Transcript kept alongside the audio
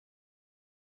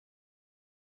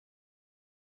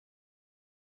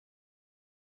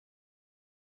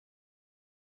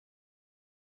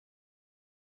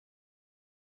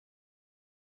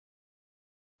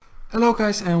Hello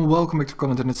guys and welcome back to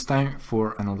Comment, and it's time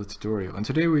for another tutorial. And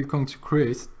today we're going to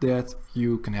create that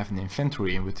you can have an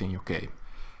inventory within your game.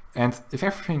 And if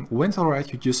everything went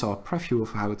alright, you just saw a preview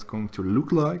of how it's going to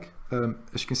look like.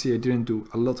 As you can see, I didn't do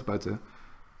a lot about the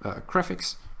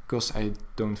graphics because I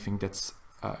don't think that's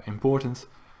important.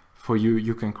 For you,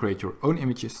 you can create your own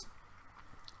images.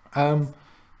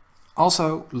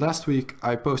 Also, last week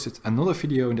I posted another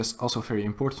video, and that's also very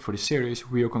important for the series.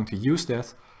 We are going to use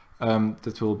that.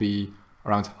 That will be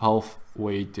around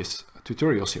halfway this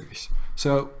tutorial series.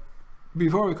 So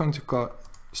before we're going to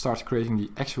start creating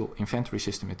the actual inventory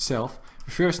system itself,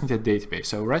 we first need a database.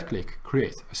 So right click,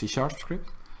 create a C# script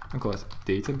and call it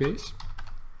database.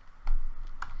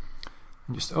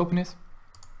 And just open it.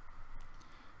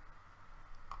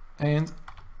 And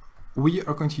we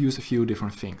are going to use a few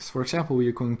different things. For example, we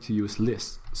are going to use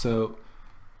lists. So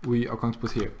we are going to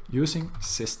put here using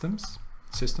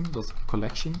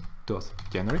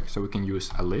system.collection.generic, so we can use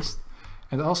a list.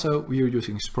 And also we are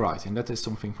using sprite, and that is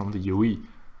something from the UE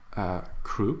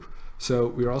group. So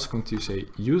we are also going to say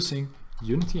using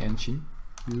Unity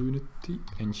engine.UE.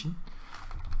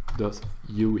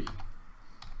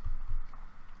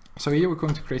 So here we're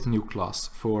going to create a new class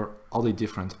for all the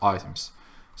different items.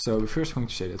 So we're first going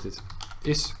to say that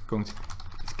it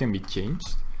can be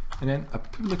changed, and then a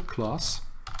public class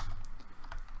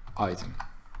item.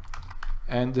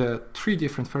 And the three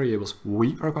different variables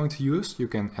we are going to use, you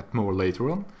can add more later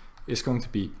on, is going to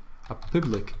be a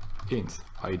public int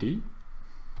ID,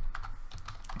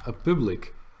 a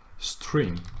public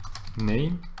string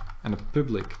name, and a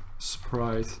public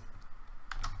sprite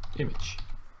image.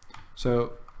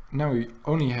 So now we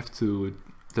only have to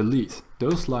delete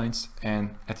those lines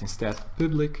and add instead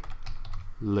public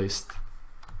list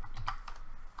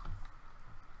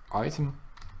item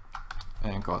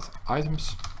and call it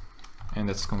items. And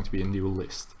that's going to be a new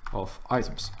list of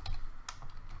items.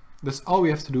 That's all we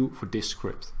have to do for this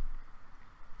script.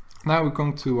 Now we're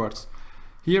going towards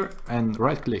here and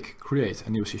right click, create a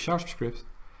new C# script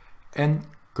and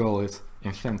call it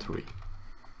inventory.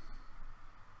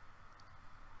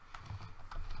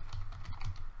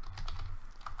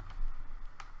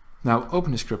 Now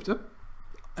open the script up,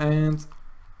 and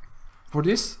for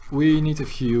this we need a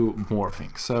few more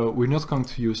things. So we're not going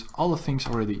to use all the things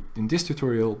already in this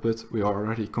tutorial, but we are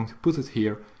already going to put it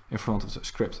here in front of the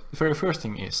script. The very first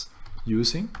thing is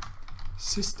using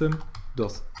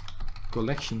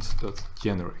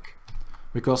system.collections.generic,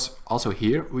 because also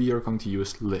here we are going to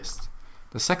use list.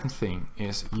 The second thing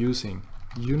is using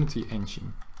Unity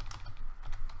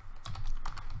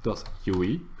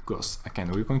engine.UE, because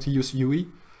again we're going to use UE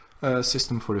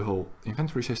system for the whole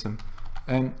inventory system,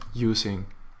 and using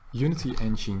Unity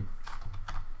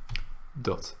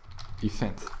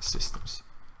engine.event systems,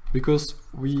 because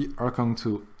we are going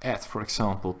to add, for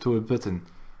example, to a button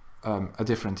a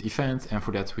different event, and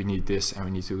for that we need this, and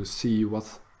we need to see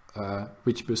what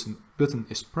which button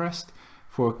is pressed.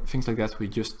 For things like that we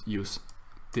just use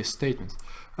this statement.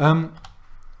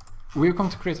 We're going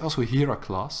to create also here a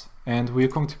class, and we're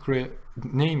going to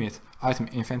name it item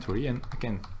inventory, and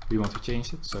again we want to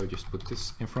change it, so just put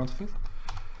this in front of it.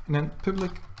 And then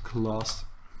public class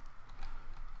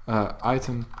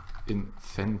item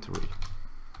inventory.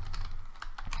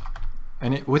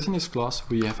 And within this class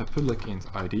we have a public int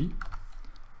ID,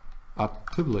 a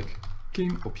public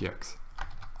game object,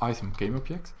 item game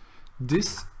object.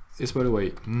 This is, by the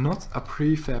way, not a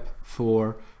prefab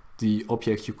for the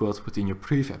object you got within your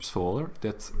prefabs folder.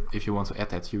 That if you want to add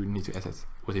that, you need to add it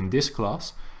within this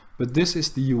class. But this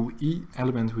is the UE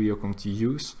element we are going to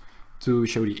use to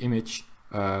show the image,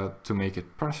 to make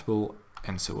it parsable,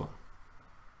 and so on.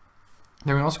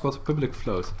 Then we also got a public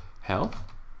float health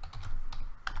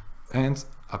and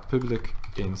a public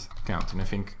int count, and I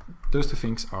think those two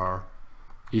things are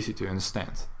easy to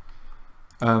understand.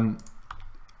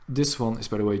 This one is,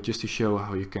 by the way, just to show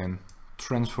how you can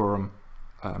transform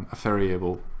a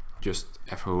variable just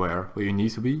everywhere where you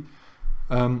need to be,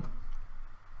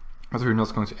 but we're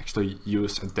not going to actually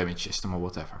use a damage system or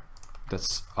whatever.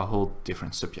 That's a whole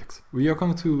different subject. We are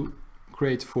going to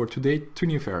create for today two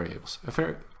new variables.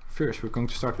 First we're going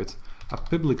to start with a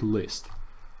public list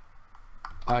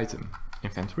item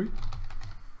inventory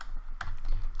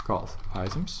called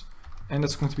items, and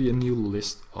that's going to be a new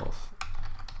list of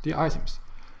the items.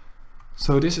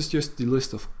 So this is just the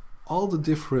list of all the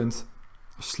different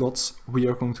slots we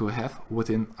are going to have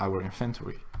within our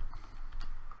inventory.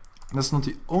 That's not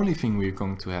the only thing we're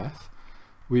going to have.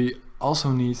 We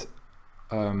also need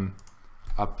a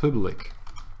public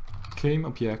game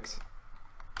object,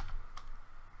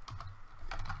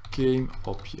 game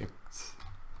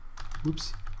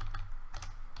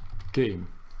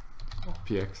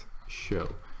object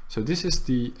show. So this is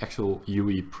the actual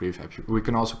UE prefab. We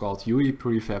can also call it UE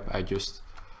prefab. I just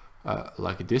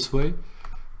like it this way.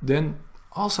 Then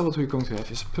also what we're going to have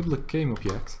is a public game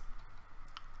object,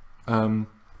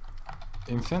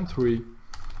 inventory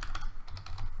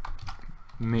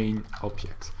main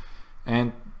object,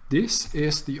 and this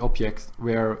is the object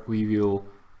where we will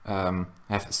have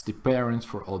as the parent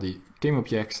for all the game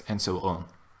objects and so on.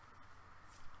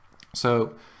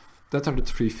 So that are the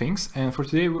three things, and for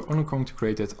today we're only going to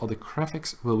create that all the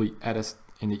graphics will be added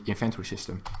in the inventory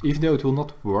system, even though it will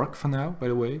not work for now, by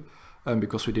the way,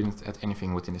 because we didn't add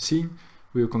anything within the scene.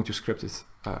 We're going to script it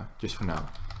just for now.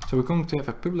 So we're going to have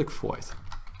a public void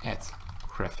add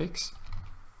graphics,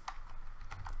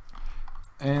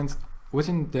 and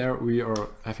within there we are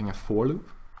having a for loop,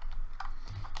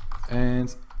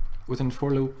 and within the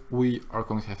for loop we are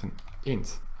going to have an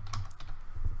int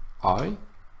I,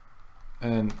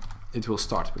 and it will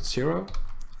start with 0,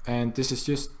 and this is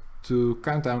just to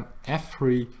count down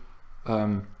every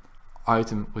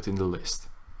item within the list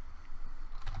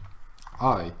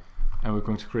I, and we're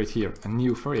going to create here a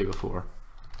new variable for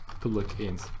public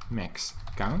int max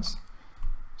counts.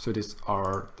 So these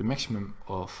are the maximum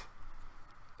of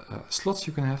slots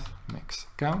you can have, max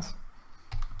count,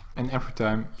 and every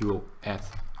time you will add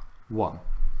 1.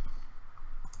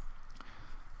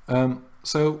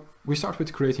 So we start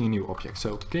with creating a new object.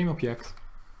 So game object,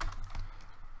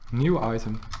 new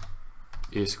item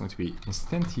is going to be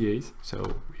instantiate.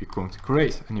 So we're going to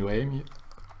create a new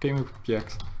game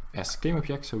object as game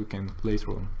object, so we can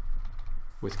later on,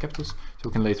 with capitals, so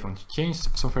we can later on change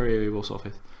some variables of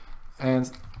it. And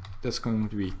that's going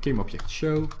to be game object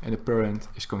show, and the parent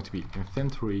is going to be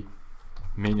inventory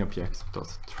main object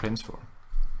dot transform.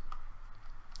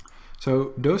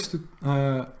 So those two,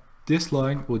 this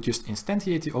line will just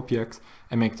instantiate the object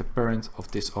and make the parent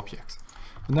of this object.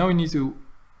 But now we need to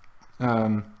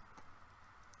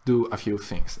do a few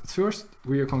things. At first,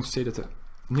 we are going to say that the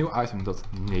new item dot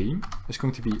name is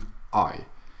going to be I,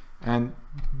 and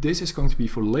this is going to be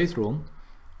for later on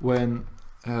when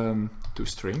to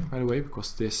string, by the way,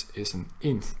 because this is an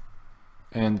int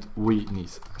and we need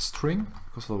a string,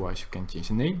 because otherwise you can't change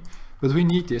the name. But we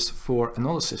need this for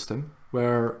another system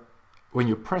where when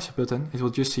you press a button it will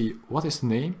just see what is the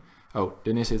name. Oh,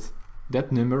 then is it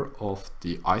that number of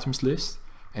the items list,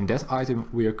 and that item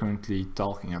we are currently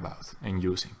talking about and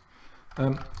using.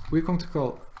 We're going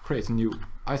to create a new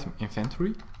item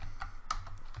inventory,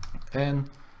 and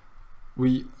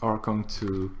we are going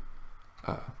to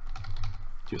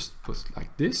just put it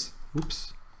like this.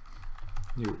 Whoops,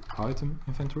 new item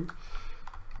inventory.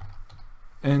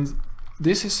 And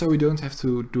this is so we don't have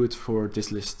to do it for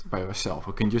this list by ourselves.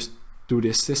 We can just do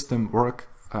this system work,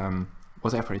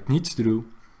 whatever it needs to do,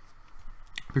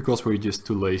 because we're just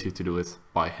too lazy to do it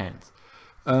by hand.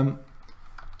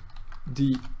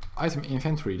 The item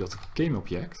inventory dot game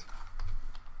object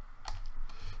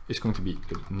is going to be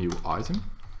a new item.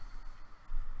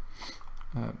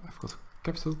 I've got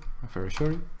capital, I'm very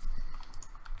sorry.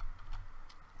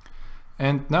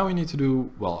 And now we need to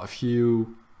do, well, a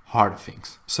few harder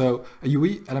things. So a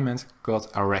UE element got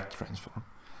a rect transform.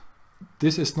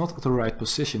 This is not at the right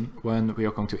position when we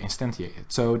are going to instantiate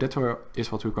it. So that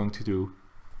is what we're going to do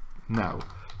now.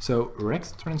 So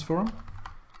rect transform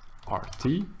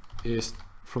RT is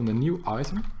from the new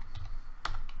item,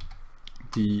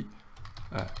 the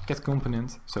get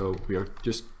component. So we are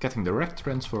just getting the rect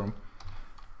transform,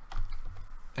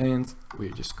 and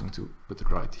we're just going to put it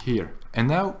right here. And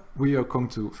now we are going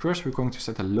to, first we're going to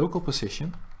set a local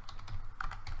position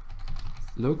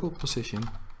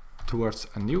towards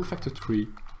a new vector tree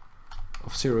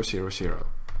of 0, 0, 0.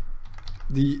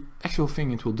 The actual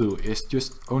thing it will do is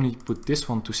just only put this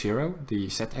one to 0, the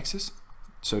z-axis,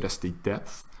 so that's the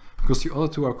depth, because the other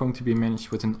two are going to be managed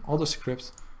within other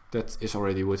script that is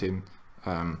already within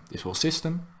this whole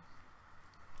system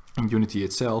in Unity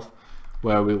itself,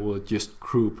 where we will just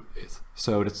group it.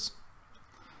 So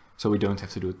we don't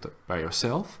have to do it by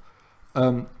yourself.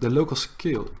 The local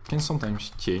scale can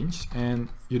sometimes change, and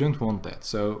you don't want that,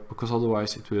 so because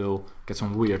otherwise it will get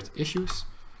some weird issues.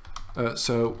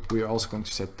 So we are also going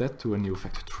to set that to a new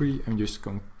vector tree. I'm just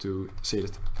going to say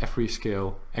that every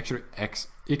scale, actually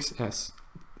xs,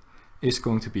 is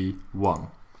going to be 1.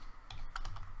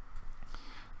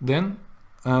 Then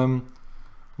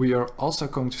we are also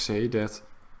going to say that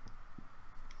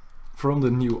from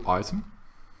the new item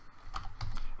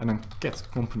and then get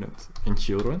component in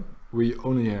children, we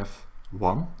only have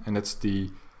 1, and that's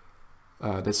the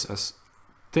that's as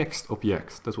text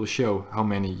object that will show how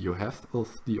many you have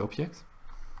of the object.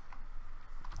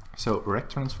 So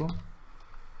rect transform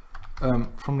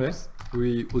From that,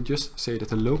 we will just say that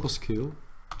the local scale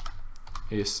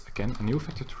is again a new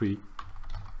factor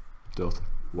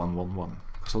 3.111,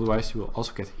 because otherwise you will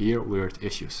also get here weird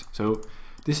issues. So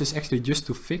this is actually just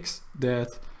to fix that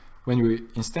when we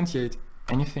instantiate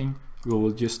anything, we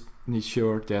will just need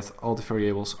sure that all the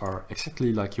variables are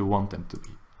exactly like you want them to be.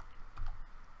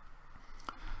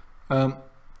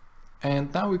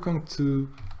 And now we're going to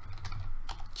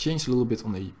change a little bit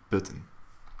on the button.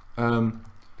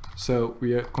 So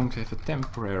we are going to have a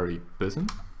temporary button,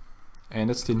 and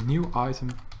that's the new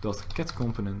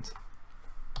item.getComponent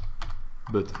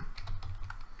button.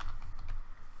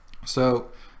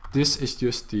 So this is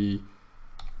just the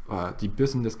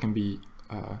button that can be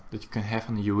that you can have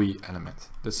on the UE element.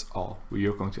 That's all we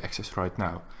are going to access right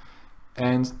now,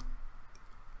 and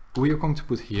we are going to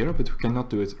put here, but we cannot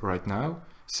do it right now.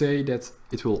 Say that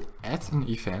it will add an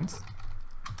event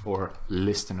or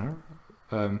listener,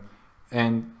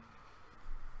 and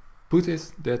put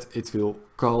it that it will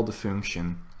call the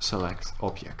function select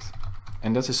object,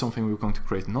 and that is something we're going to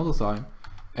create another time.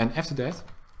 And after that,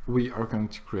 we are going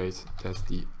to create that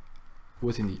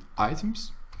within the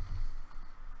items.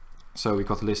 So we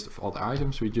got a list of all the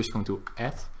items. We're just going to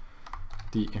add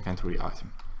the inventory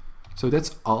item. So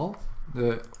that's all.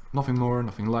 Nothing more,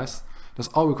 nothing less. That's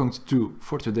all we're going to do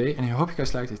for today, and I hope you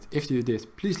guys liked it. If you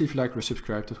did, please leave a like or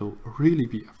subscribe. That will really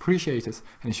be appreciated.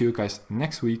 And I'll see you guys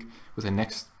next week with the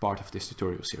next part of this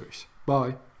tutorial series.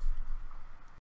 Bye!